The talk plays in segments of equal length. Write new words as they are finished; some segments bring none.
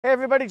Hey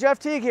everybody, Jeff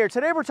Teague here.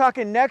 Today we're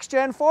talking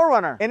next-gen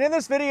 4Runner. And in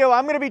this video,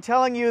 I'm going to be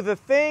telling you the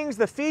things,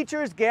 the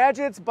features,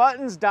 gadgets,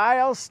 buttons,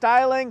 dials,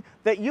 styling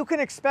that you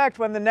can expect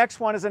when the next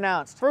one is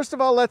announced. First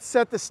of all, let's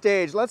set the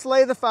stage. Let's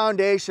lay the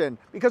foundation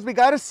because we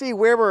got to see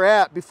where we're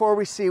at before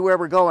we see where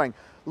we're going.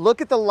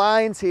 Look at the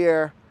lines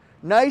here.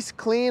 Nice,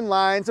 clean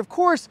lines. Of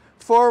course,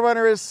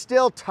 4Runner is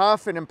still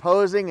tough and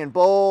imposing and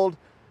bold.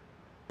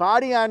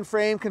 Body on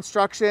frame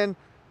construction.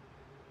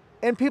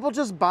 And people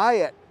just buy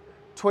it.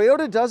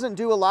 Toyota doesn't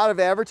do a lot of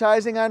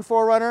advertising on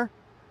 4Runner.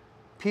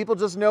 People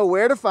just know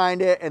where to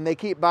find it and they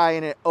keep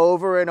buying it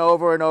over and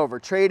over and over.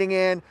 Trading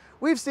in.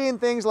 We've seen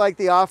things like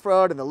the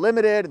off-road and the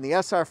limited and the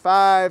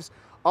SR5s,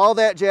 all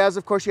that jazz.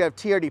 Of course, you have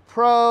TRD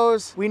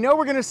Pros. We know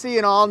we're going to see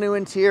an all-new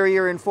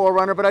interior in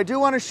 4Runner, but I do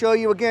want to show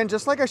you again,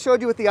 just like I showed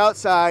you with the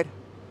outside,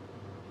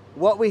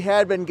 what we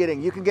had been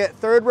getting. You can get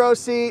third row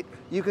seat,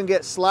 you can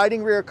get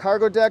sliding rear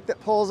cargo deck that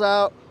pulls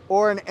out,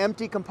 or an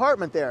empty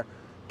compartment there.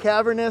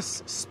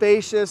 Cavernous,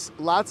 spacious,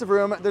 lots of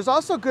room. There's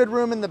also good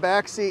room in the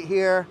back seat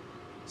here.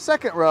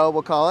 Second row,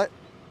 we'll call it,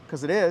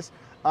 because it is.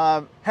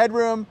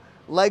 Headroom,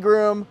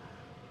 legroom.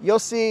 You'll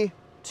see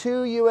 2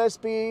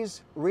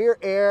 USBs, rear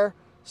air.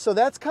 So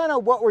that's kind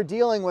of what we're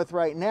dealing with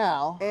right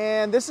now.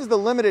 And this is the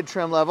limited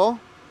trim level.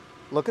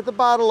 Look at the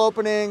bottle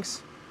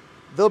openings.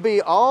 There'll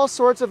be all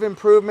sorts of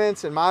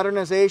improvements and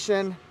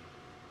modernization.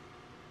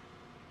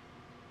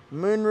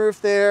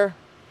 Moonroof there.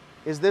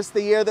 Is this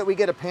the year that we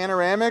get a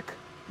panoramic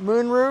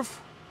moonroof?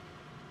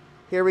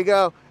 Here we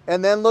go.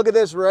 And then look at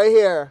this right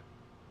here.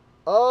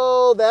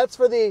 Oh, that's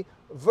for the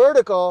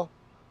vertical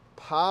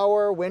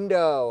power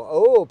window.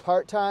 Oh,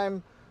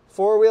 part-time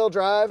 4-wheel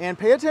drive. And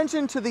pay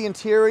attention to the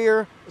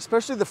interior,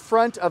 especially the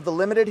front of the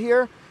Limited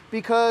here,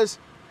 because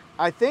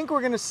I think we're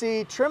going to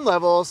see trim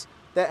levels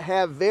that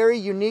have very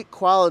unique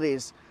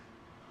qualities,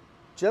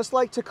 just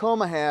like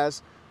Tacoma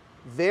has.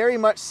 Very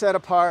much set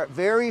apart,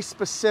 very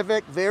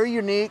specific, very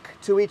unique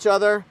to each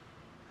other.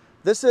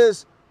 This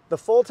is the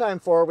full-time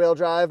 4-wheel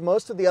drive.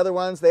 Most of the other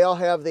ones, they all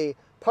have the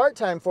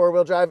part-time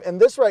 4-wheel drive, and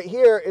this right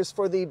here is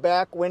for the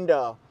back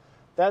window.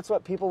 That's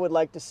what people would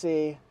like to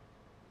see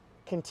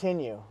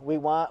continue. We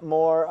want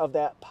more of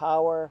that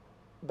power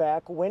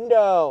back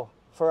window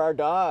for our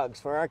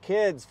dogs, for our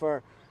kids,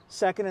 for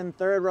second and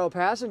third row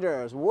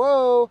passengers.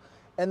 Whoa!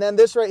 And then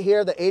this right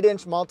here, the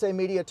 8-inch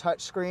multimedia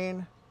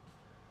touchscreen.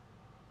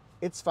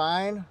 It's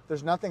fine.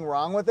 There's nothing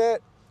wrong with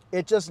it.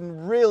 It just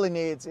really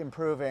needs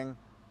improving,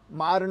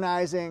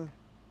 modernizing,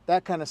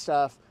 that kind of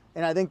stuff.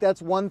 And I think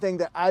that's one thing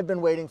that I've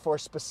been waiting for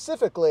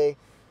specifically,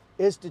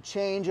 is to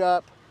change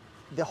up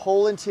the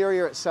whole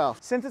interior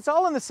itself. Since it's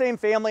all in the same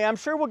family, I'm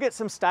sure we'll get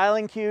some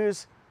styling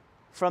cues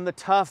from the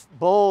tough,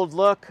 bold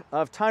look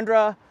of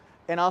Tundra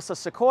and also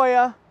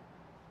Sequoia.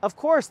 Of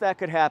course that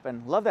could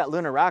happen. Love that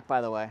Lunar Rock, by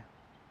the way.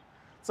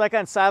 It's like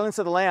on Silence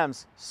of the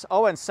Lambs.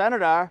 Oh, and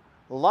Senator,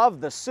 love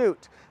the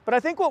suit. But I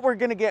think what we're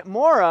gonna get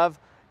more of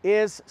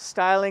is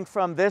styling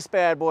from this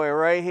bad boy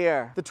right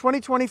here. The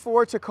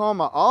 2024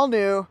 Tacoma, all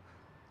new.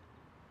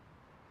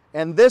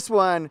 And this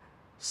one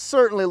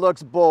certainly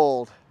looks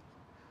bold.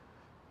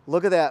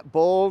 Look at that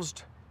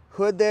bulged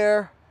hood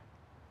there.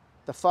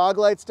 The fog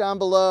lights down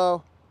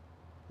below.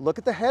 Look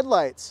at the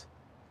headlights.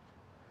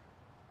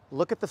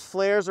 Look at the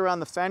flares around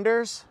the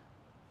fenders.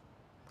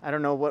 I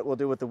don't know what we'll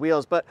do with the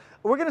wheels, but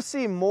we're gonna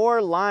see more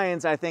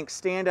lines, I think,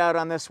 stand out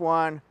on this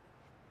one.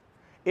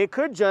 It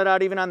could jut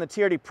out even on the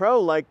TRD Pro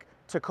like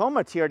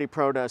Tacoma TRD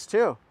Pro does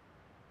too.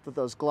 With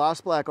those gloss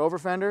black over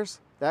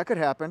fenders, that could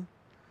happen.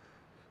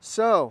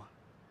 So,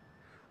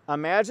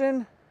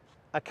 imagine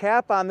a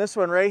cap on this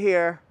one right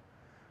here.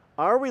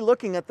 Are we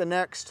looking at the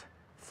next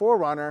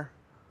 4Runner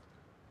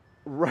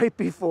right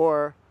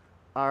before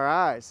our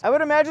eyes? I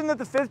would imagine that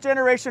the 5th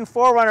generation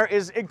 4Runner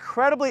is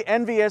incredibly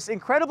envious,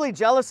 incredibly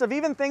jealous of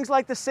even things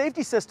like the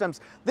safety systems.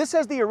 This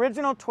has the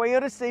original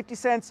Toyota Safety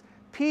Sense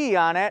P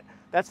on it.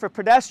 That's for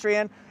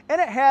pedestrian, and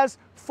it has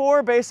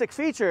 4 basic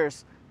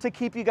features to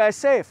keep you guys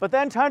safe. But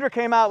then Tundra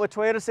came out with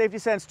Toyota Safety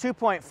Sense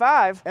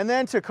 2.5, and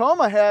then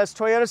Tacoma has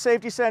Toyota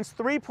Safety Sense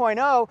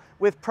 3.0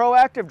 with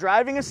proactive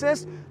driving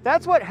assist.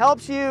 That's what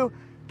helps you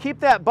keep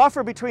that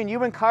buffer between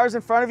you and cars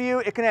in front of you.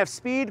 It can have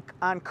speed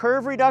on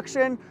curve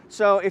reduction,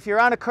 so if you're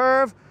on a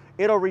curve,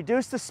 it'll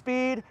reduce the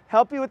speed,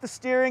 help you with the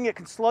steering. It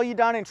can slow you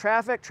down in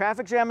traffic,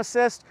 traffic jam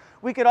assist.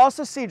 We could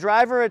also see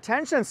driver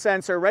attention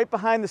sensor right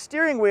behind the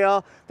steering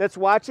wheel that's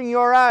watching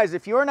your eyes.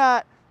 If you're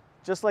not,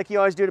 just like you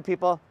always do to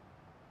people,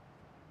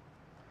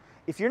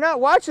 if you're not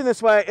watching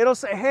this way, it'll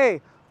say,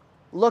 hey,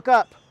 look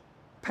up,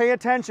 pay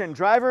attention,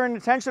 driver and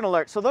attention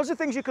alert. So those are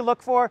things you can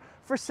look for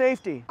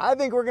safety. I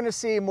think we're gonna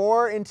see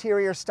more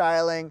interior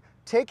styling,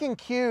 taking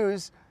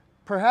cues,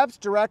 perhaps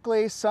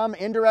directly, some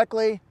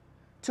indirectly,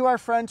 to our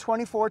friend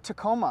 24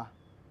 Tacoma.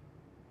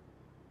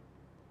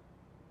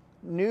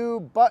 New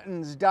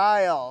buttons,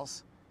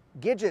 dials,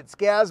 gadgets,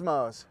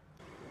 gizmos.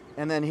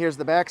 And then here's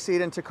the back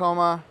seat in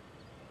Tacoma.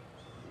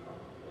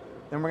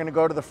 Then we're gonna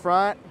go to the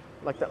front,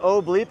 like the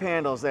O bleep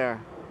handles there.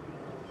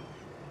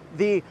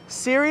 The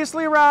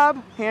seriously,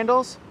 Rob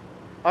handles.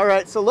 All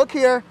right, so look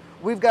here.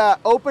 We've got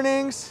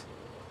openings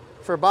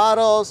for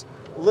bottles,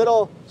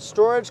 little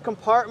storage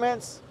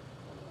compartments.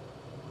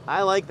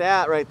 I like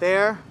that right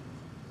there.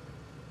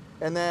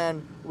 And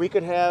then we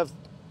could have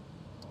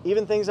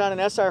even things on an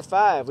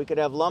SR5. We could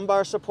have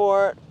lumbar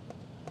support,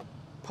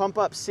 pump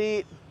up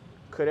seat,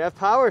 could have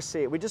power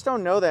seat. We just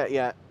don't know that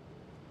yet.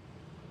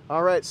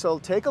 All right, so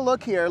take a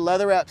look here.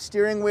 Leather wrapped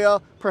steering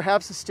wheel.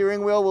 Perhaps the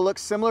steering wheel will look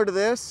similar to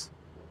this.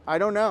 I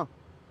don't know.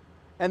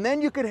 And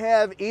then you could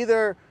have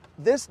either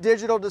this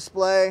digital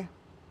display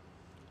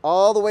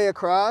all the way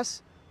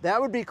across. That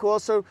would be cool.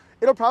 So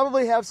it'll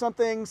probably have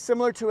something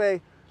similar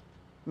to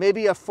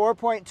maybe a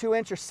 4.2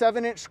 inch or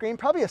 7 inch screen,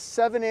 probably a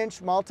 7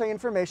 inch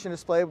multi-information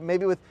display,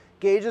 maybe with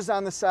gauges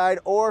on the side,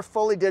 or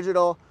fully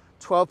digital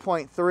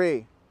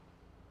 12.3.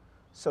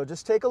 So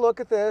just take a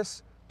look at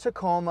this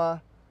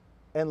Tacoma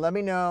and let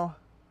me know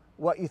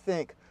what you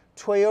think.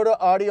 Toyota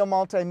Audio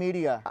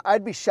Multimedia.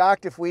 I'd be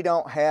shocked if we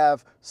don't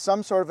have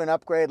some sort of an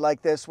upgrade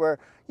like this where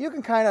you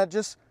can kind of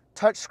just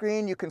touch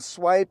screen, you can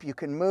swipe, you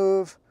can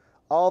move,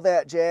 all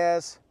that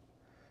jazz.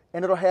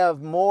 And it'll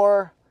have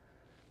more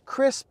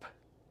crisp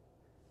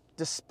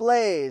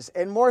displays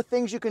and more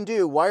things you can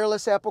do.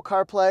 Wireless Apple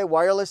CarPlay,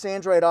 wireless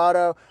Android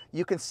Auto.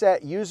 You can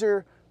set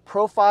user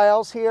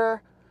profiles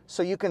here,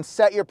 so you can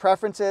set your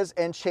preferences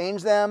and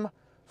change them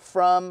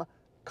from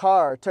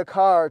car to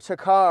car to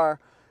car,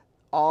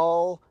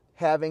 all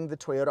having the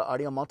Toyota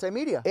Audio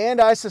Multimedia. And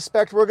I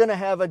suspect we're gonna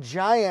have a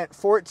giant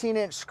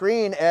 14-inch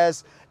screen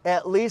as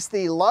at least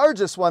the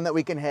largest one that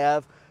we can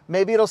have.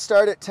 Maybe it'll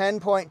start at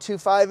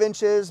 10.25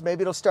 inches,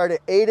 maybe it'll start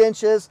at 8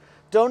 inches.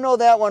 Don't know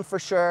that one for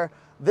sure.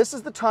 This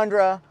is the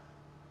Tundra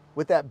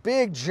with that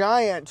big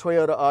giant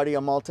Toyota Audio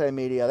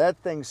Multimedia. That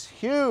thing's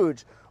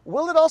huge.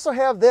 Will it also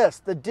have this,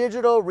 the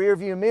digital rear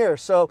view mirror?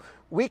 So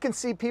we can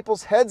see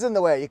people's heads in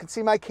the way. You can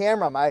see my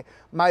camera.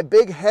 My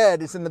big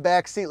head is in the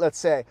back seat, let's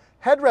say.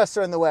 Headrests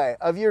are in the way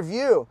of your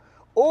view.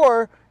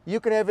 Or you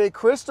can have a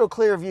crystal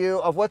clear view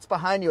of what's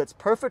behind you. It's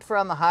perfect for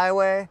on the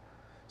highway,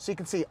 so you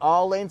can see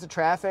all lanes of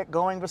traffic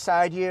going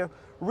beside you.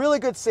 Really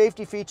good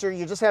safety feature.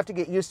 You just have to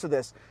get used to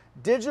this.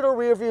 Digital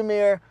rear view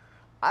mirror.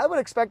 I would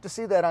expect to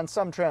see that on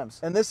some trims.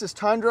 And this is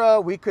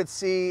Tundra. We could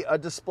see a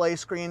display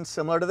screen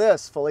similar to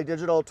this, fully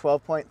digital,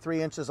 12.3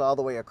 inches all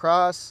the way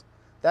across.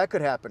 That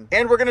could happen.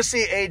 And we're gonna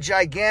see a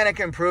gigantic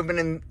improvement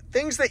in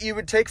things that you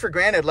would take for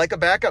granted, like a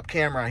backup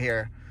camera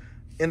here.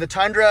 In the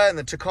Tundra and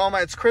the Tacoma,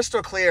 it's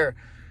crystal clear,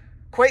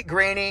 quite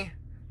grainy,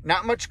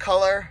 not much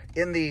color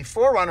in the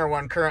 4Runner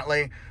one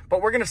currently,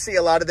 but we're gonna see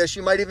a lot of this.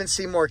 You might even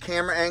see more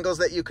camera angles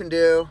that you can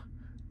do,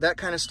 that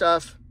kind of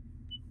stuff.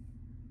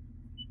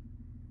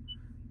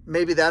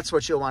 Maybe that's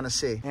what you'll want to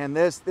see. And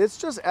it's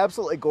just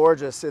absolutely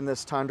gorgeous in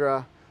this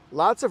Tundra.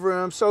 Lots of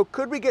room. So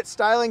could we get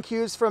styling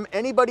cues from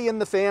anybody in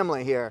the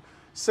family here?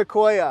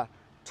 Sequoia,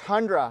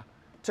 Tundra,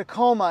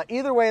 Tacoma.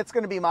 Either way, it's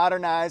going to be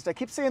modernized. I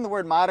keep saying the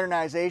word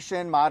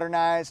modernization,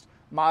 modernized,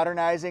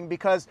 modernizing,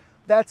 because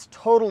that's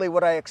totally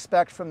what I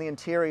expect from the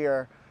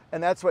interior.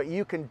 And that's what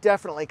you can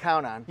definitely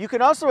count on. You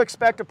can also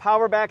expect a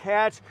power back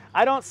hatch.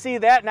 I don't see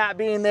that not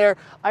being there.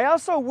 I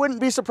also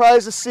wouldn't be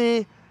surprised to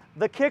see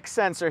the kick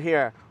sensor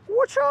here.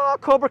 Whatcha,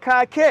 Cobra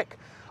Kai kick.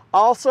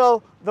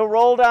 Also the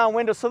roll down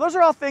window. So those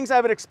are all things I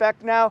would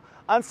expect. Now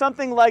on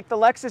something like the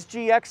Lexus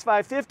GX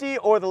 550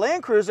 or the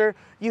Land Cruiser,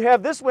 you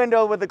have this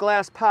window where the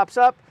glass pops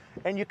up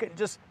and you can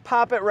just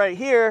pop it right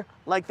here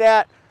like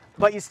that,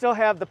 but you still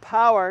have the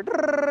power.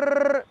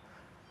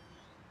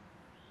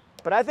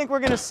 But I think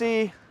we're gonna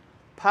see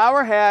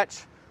power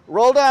hatch,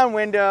 roll down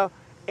window,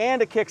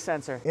 and a kick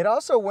sensor. It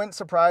also wouldn't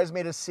surprise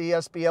me to see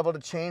us be able to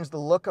change the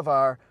look of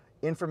our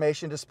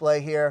information display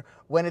here.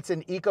 When it's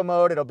in eco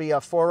mode, it'll be a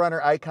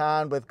 4Runner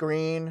icon with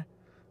green.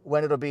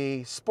 When it'll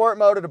be sport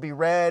mode, it'll be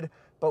red.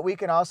 But we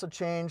can also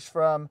change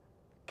from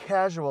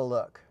casual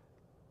look.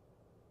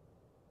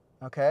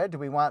 Okay, do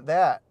we want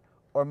that?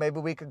 Or maybe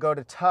we could go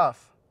to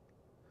tough.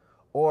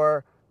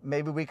 Or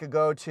maybe we could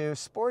go to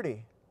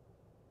sporty.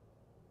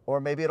 Or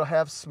maybe it'll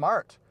have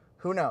smart.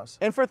 Who knows?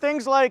 And for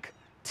things like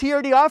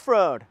TRD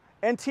Off-Road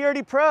and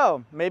TRD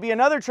Pro, maybe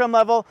another trim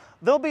level,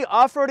 there'll be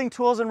off-roading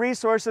tools and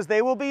resources.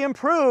 They will be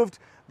improved.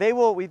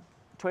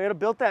 Toyota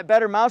built that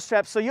better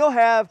mousetrap, so you'll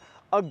have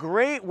a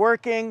great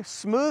working,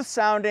 smooth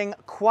sounding,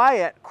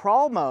 quiet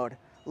crawl mode,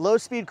 low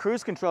speed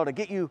cruise control to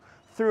get you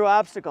through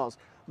obstacles.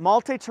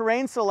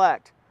 Multi-terrain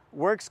select,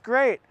 works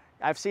great.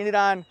 I've seen it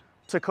on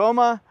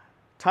Tacoma,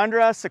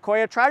 Tundra,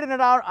 Sequoia, tried it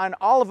out on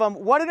all of them.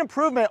 What an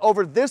improvement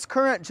over this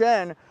current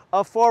gen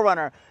of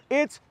 4Runner.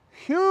 It's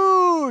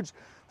huge.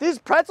 These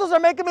pretzels are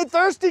making me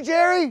thirsty,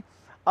 Jerry.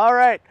 All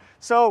right,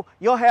 so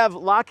you'll have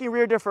locking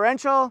rear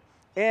differential,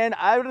 and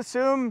I would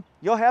assume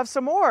you'll have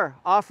some more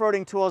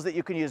off-roading tools that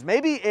you can use.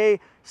 Maybe a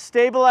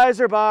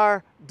stabilizer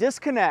bar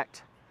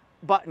disconnect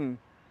button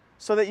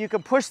so that you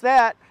can push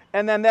that,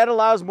 and then that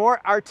allows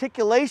more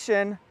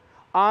articulation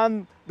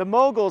on the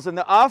moguls and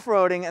the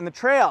off-roading and the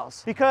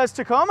trails. Because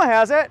Tacoma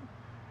has it,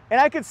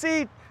 and I could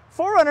see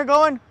 4Runner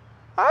going,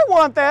 I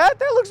want that.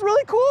 That looks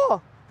really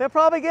cool. They'll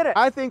probably get it.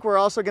 I think we're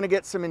also gonna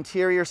get some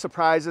interior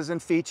surprises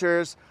and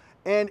features,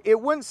 and it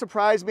wouldn't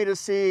surprise me to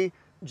see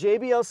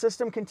JBL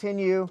system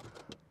continue,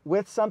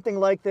 with something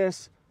like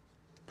this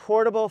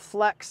portable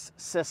flex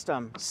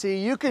system. See,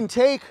 you can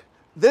take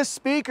this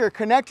speaker,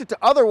 connect it to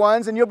other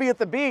ones, and you'll be at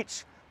the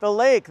beach, the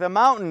lake, the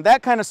mountain,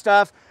 that kind of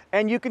stuff,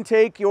 and you can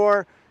take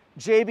your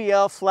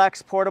JBL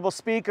Flex portable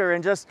speaker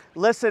and just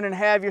listen and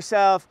have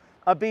yourself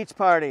a beach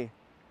party.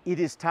 It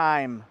is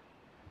time.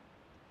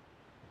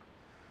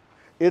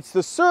 It's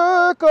the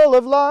circle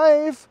of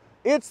life.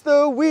 It's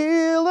the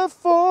wheel of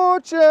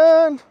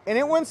fortune. And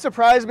it wouldn't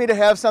surprise me to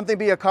have something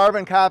be a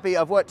carbon copy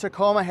of what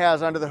Tacoma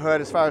has under the hood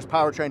as far as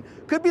powertrain.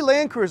 Could be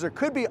Land Cruiser,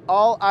 could be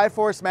all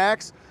iForce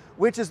Max,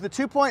 which is the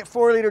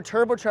 2.4 liter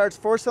turbocharged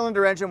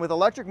 4-cylinder engine with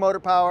electric motor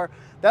power.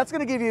 That's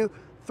gonna give you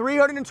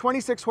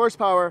 326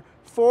 horsepower,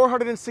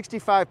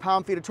 465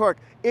 pound-feet of torque.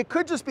 It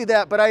could just be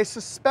that, but I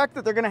suspect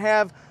that they're gonna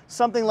have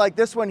something like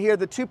this one here,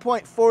 the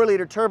 2.4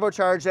 liter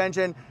turbocharged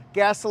engine,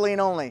 gasoline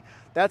only.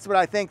 That's what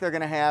I think they're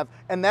gonna have.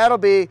 And that'll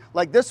be,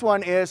 like this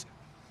one is,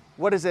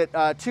 what is it,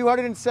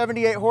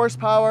 278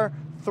 horsepower,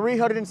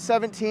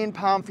 317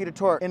 pound-feet of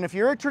torque. And if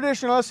you're a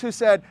traditionalist who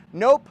said,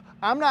 nope,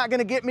 I'm not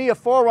gonna get me a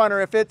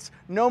 4Runner if it's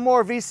no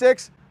more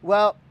V6,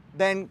 well,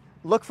 then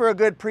look for a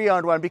good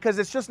pre-owned one, because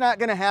it's just not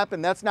gonna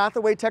happen. That's not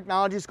the way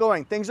technology is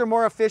going. Things are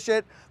more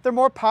efficient, they're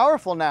more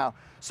powerful now.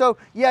 So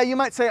yeah, you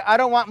might say, I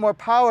don't want more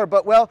power,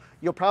 but well,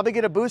 you'll probably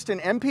get a boost in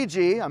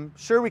MPG. I'm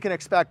sure we can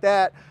expect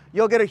that.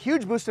 You'll get a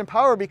huge boost in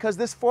power because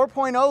this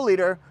 4.0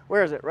 liter,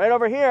 where is it? Right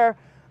over here,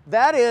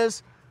 that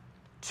is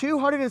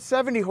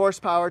 270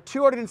 horsepower,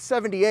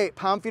 278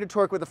 pound-feet of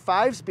torque with a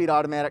 5-speed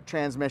automatic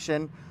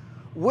transmission.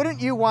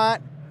 Wouldn't you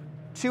want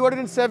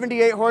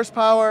 278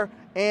 horsepower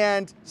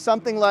and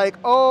something like,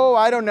 oh,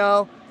 I don't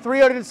know,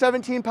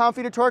 317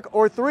 pound-feet of torque,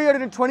 or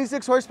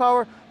 326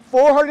 horsepower,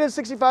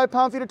 465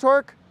 pound-feet of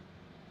torque?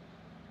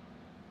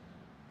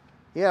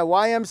 Yeah,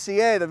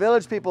 YMCA, the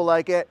Village people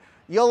like it.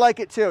 You'll like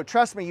it too.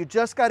 Trust me, you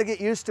just got to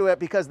get used to it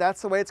because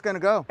that's the way it's going to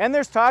go. And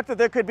there's talk that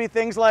there could be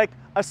things like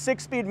a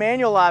 6-speed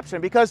manual option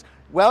because,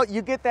 well,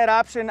 you get that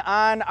option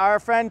on our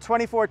friend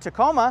 24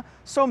 Tacoma,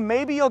 so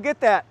maybe you'll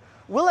get that.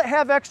 Will it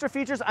have extra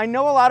features? I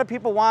know a lot of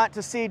people want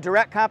to see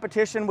direct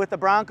competition with the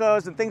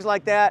Broncos and things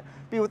like that.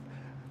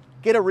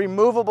 Get a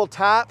removable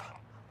top.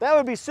 That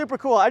would be super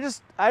cool. I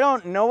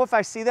don't know if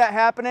I see that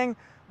happening,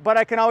 but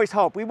I can always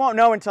hope. We won't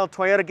know until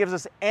Toyota gives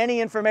us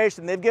any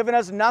information. They've given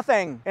us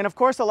nothing. And of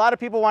course, a lot of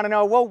people want to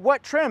know, well,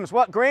 what trims,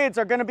 what grades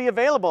are going to be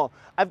available?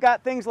 I've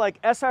got things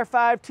like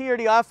SR5,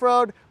 TRD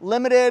Off-Road,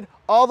 Limited,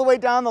 all the way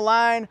down the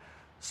line.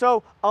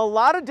 So a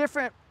lot of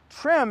different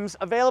trims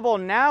available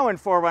now in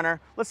 4Runner.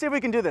 Let's see if we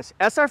can do this.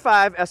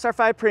 SR5,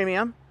 SR5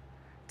 Premium,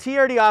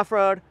 TRD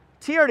Off-Road,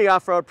 TRD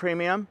Off-Road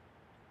Premium,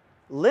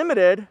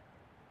 Limited,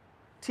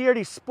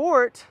 TRD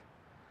Sport,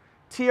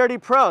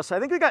 TRD Pro. So I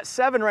think we got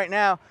 7 right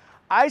now.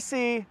 I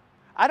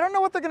don't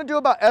know what they're gonna do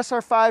about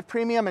SR5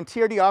 Premium and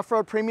TRD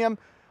Off-Road Premium.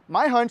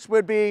 My hunch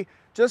would be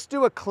just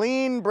do a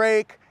clean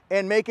break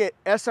and make it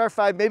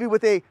SR5, maybe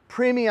with a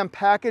premium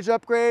package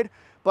upgrade,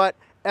 but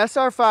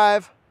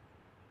SR5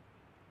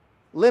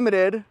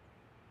 Limited,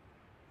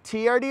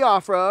 TRD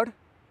Off-Road,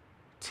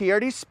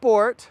 TRD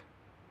Sport.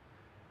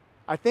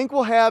 I think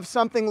we'll have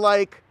something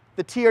like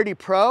the TRD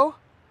Pro,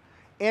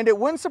 and it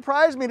wouldn't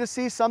surprise me to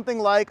see something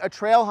like a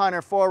Trail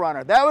Hunter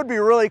 4Runner. That would be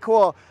really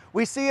cool.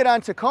 We see it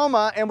on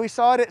Tacoma, and we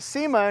saw it at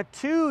SEMA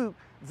 2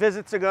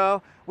 visits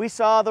ago. We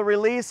saw the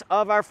release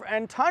of our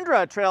friend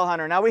Tundra Trail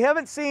Hunter. Now, we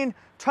haven't seen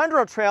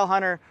Tundra Trail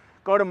Hunter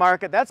go to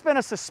market. That's been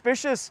a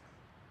suspicious,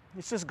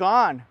 it's just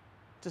gone,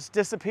 just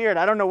disappeared.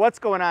 I don't know what's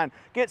going on.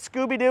 Get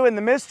Scooby-Doo and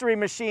the Mystery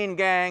Machine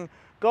gang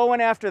going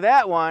after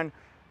that one.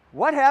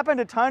 What happened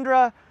to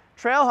Tundra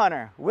Trail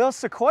Hunter? Will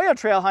Sequoia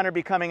Trail Hunter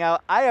be coming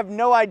out? I have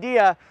no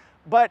idea.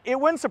 But it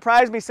wouldn't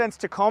surprise me since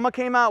Tacoma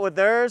came out with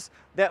theirs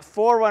that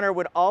 4Runner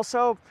would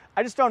also.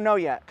 I just don't know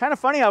yet. Kind of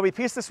funny how we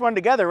pieced this one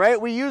together, right?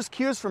 We used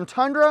cues from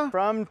Tundra,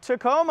 from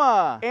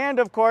Tacoma, and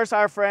of course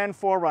our friend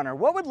 4Runner.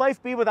 What would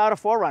life be without a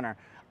 4Runner?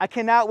 I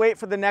cannot wait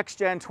for the next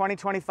gen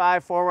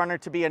 2025 4Runner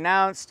to be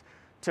announced,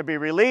 to be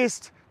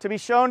released, to be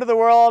shown to the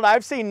world.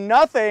 I've seen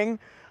nothing.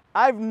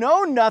 I've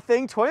known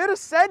nothing. Toyota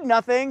said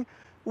nothing.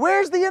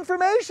 Where's the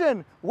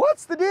information?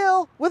 What's the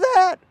deal with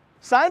that?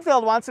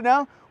 Seinfeld wants to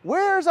know.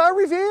 Where's our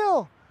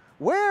reveal?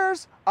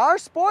 Where's our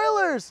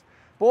spoilers?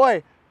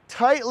 Boy,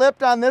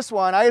 tight-lipped on this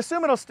one. I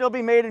assume it'll still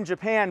be made in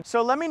Japan.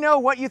 So let me know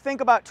what you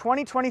think about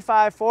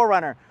 2025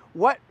 4Runner.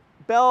 What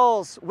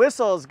bells,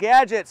 whistles,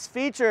 gadgets,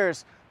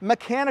 features,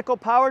 mechanical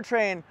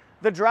powertrain,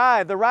 the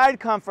drive, the ride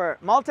comfort,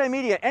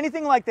 multimedia,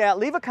 anything like that.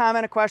 Leave a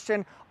comment, a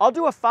question. I'll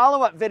do a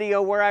follow-up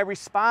video where I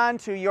respond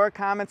to your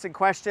comments and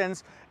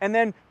questions. And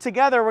then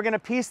together, we're gonna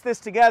piece this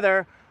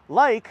together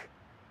like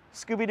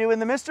Scooby-Doo and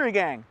the Mystery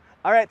Gang.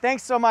 All right,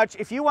 thanks so much.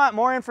 If you want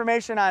more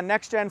information on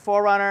next-gen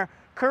 4Runner,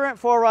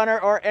 current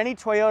 4Runner, or any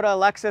Toyota,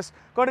 Lexus,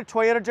 go to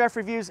Toyota Jeff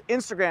Reviews,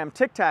 Instagram,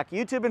 TikTok,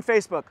 YouTube, and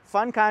Facebook.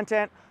 Fun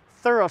content,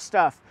 thorough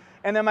stuff.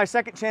 And then my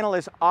second channel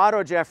is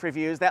Auto Jeff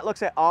Reviews. That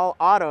looks at all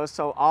autos,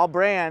 so all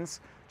brands,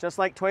 just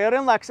like Toyota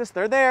and Lexus.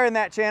 They're there in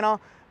that channel,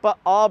 but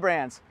all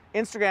brands.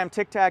 Instagram,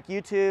 TikTok,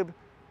 YouTube,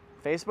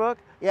 Facebook.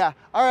 Yeah,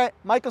 all right,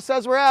 Michael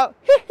says we're out.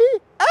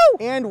 Oh!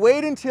 And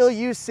wait until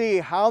you see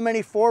how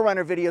many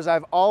 4Runner videos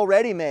I've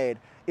already made.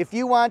 If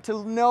you want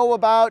to know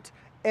about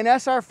an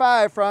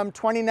SR5 from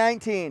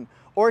 2019,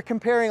 or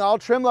comparing all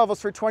trim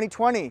levels for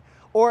 2020,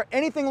 or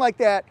anything like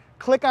that,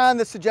 click on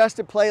the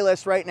suggested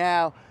playlist right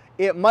now.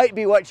 It might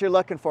be what you're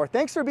looking for.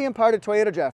 Thanks for being part of Toyota Jeff.